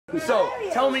So,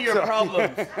 tell me your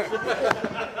problems.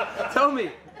 Tell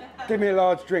me. Give me a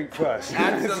large drink first.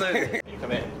 Absolutely.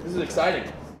 Come in. This is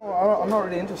exciting. I'm not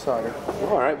really into cider.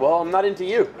 All right, well, I'm not into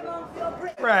you.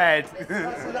 Red. Is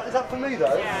that for me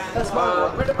though? Yeah. That's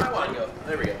my where did my wine go?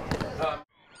 There we go.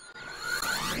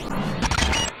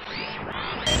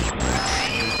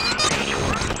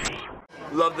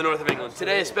 Love the north of England.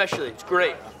 Today especially, it's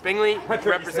great. Bingley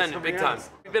represented big time.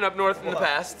 We've been up north in the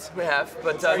past, we have,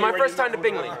 but it's my first time to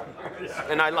Bingley,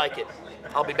 and I like it.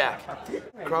 I'll be back. The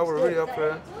crowd were really up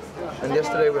there, and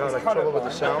yesterday we had like trouble with the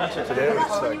sound, so today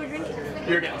it's like...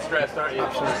 You're getting stressed, aren't you?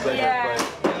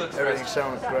 Everything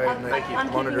sounds great, and like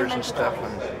monitors and stuff,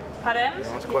 and you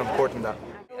know, it's quite important that.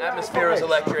 Atmosphere was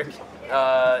electric,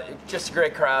 just a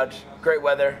great crowd, great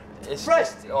weather. It's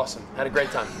just awesome. Had a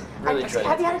great time. Really enjoyed it.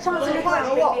 Have you had a chance to look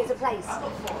around Bingley as a place?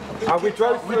 We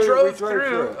drove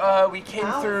through. We came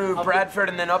through Bradford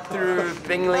and then up through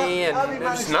Bingley, and it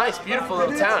was nice, beautiful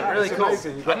little town, really cool.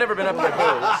 I've never been up there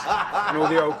before. And all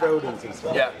the old buildings and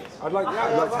stuff. Yeah. I'd like to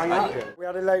hang out here. We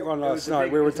had a late one last night.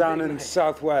 We were down in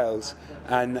South Wales,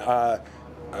 and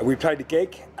we played a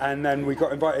gig, and then we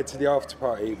got invited to the after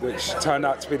party, which turned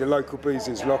out to be the local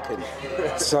boozers lock-in.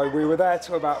 So we were there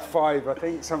till about 5, I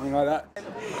think, something like that.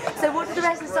 So what does the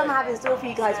rest of the summer have in store for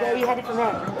you guys? Where are you headed from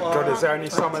here? God, is there any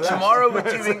summer left?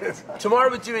 Tomorrow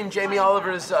we're doing Jamie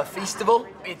Oliver's festival.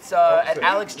 It's at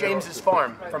Alex James's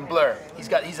farm from Blur.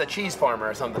 He's a cheese farmer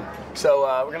or something. So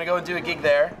we're gonna go and do a gig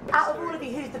there. Out of all of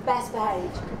you, who's the best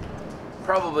behaved?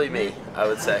 Probably me, I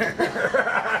would say.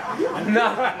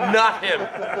 not him.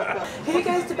 Who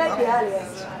goes to bed the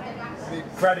earliest?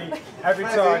 Freddie, every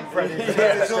time Freddie.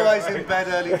 He's always in bed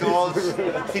early doors.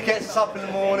 He gets us up in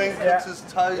the morning, cooks us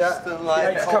toast and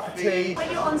like makes a cup of tea. When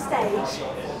you're on stage,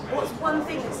 what's one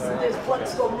thing that's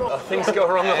once gone wrong? Things go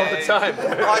wrong all the time.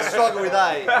 I struggle with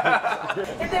A.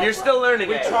 You're still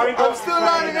learning it. I'm still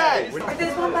learning A. If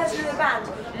there's one person in the band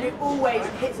who always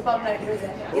hits a bum note, who is it?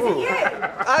 Is it you?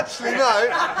 Actually, no.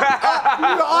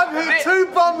 I've hit 2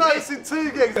 bum notes in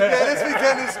 2 gigs. Yeah, this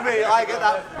weekend is me. I get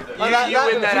that. You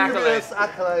win that accolade.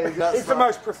 He's the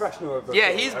most professional of them.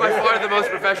 Yeah, he's by far the most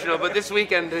professional, but this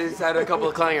weekend he's had a couple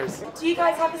of clangers. Do you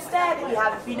guys have a stare that you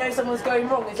have if you know someone's going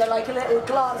wrong? Is there like a little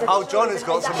glance? Oh, Johnny's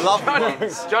got some lovely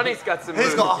ones. Johnny's got some He's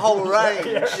moves. got a whole range.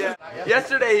 Yeah.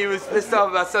 Yesterday he was pissed off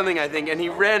about something, I think, and he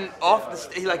ran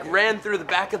off he like ran through the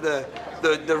back of the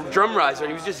drum riser,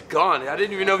 and he was just gone. I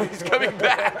didn't even know if he was coming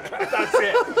back. That's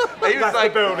it. He was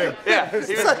like, the building. Yeah. He was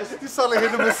just, You suddenly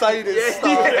hit the Mercedes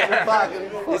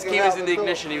His key was in the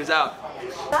ignition. He was out.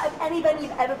 Out of any band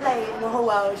you've ever played in the whole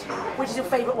world, which is your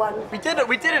favourite one? We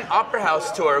did an opera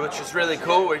house tour, which was really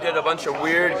cool. We did a bunch of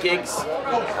weird gigs.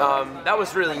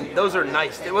 Those are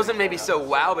nice. It wasn't maybe so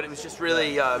wow, but it was just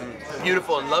really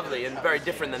beautiful and lovely and very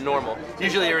different than normal.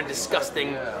 Usually you're in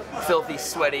disgusting, filthy,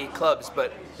 sweaty clubs,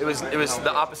 but it was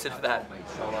the opposite of that.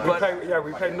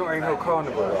 We played Notting Hill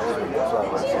Carnival last week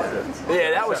as well.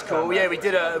 Yeah, that was cool. Yeah, we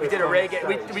did a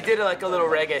reggae. We did like a little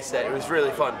reggae set. It was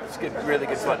really fun. It was good, really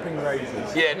good fun.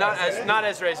 Yeah, not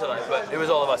as Razorlight, but it was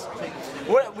all of us.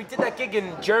 We did that gig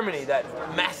in Germany, that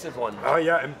massive one. Oh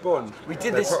yeah, in Bonn. We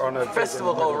did this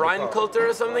festival called Rheinkultur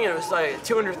or something, and it was like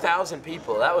 200,000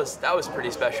 people. That was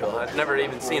pretty special. I've never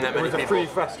even seen that many people. It was a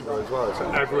free festival as well,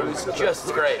 so everyone was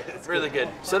just great. Really good.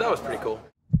 So that was pretty cool.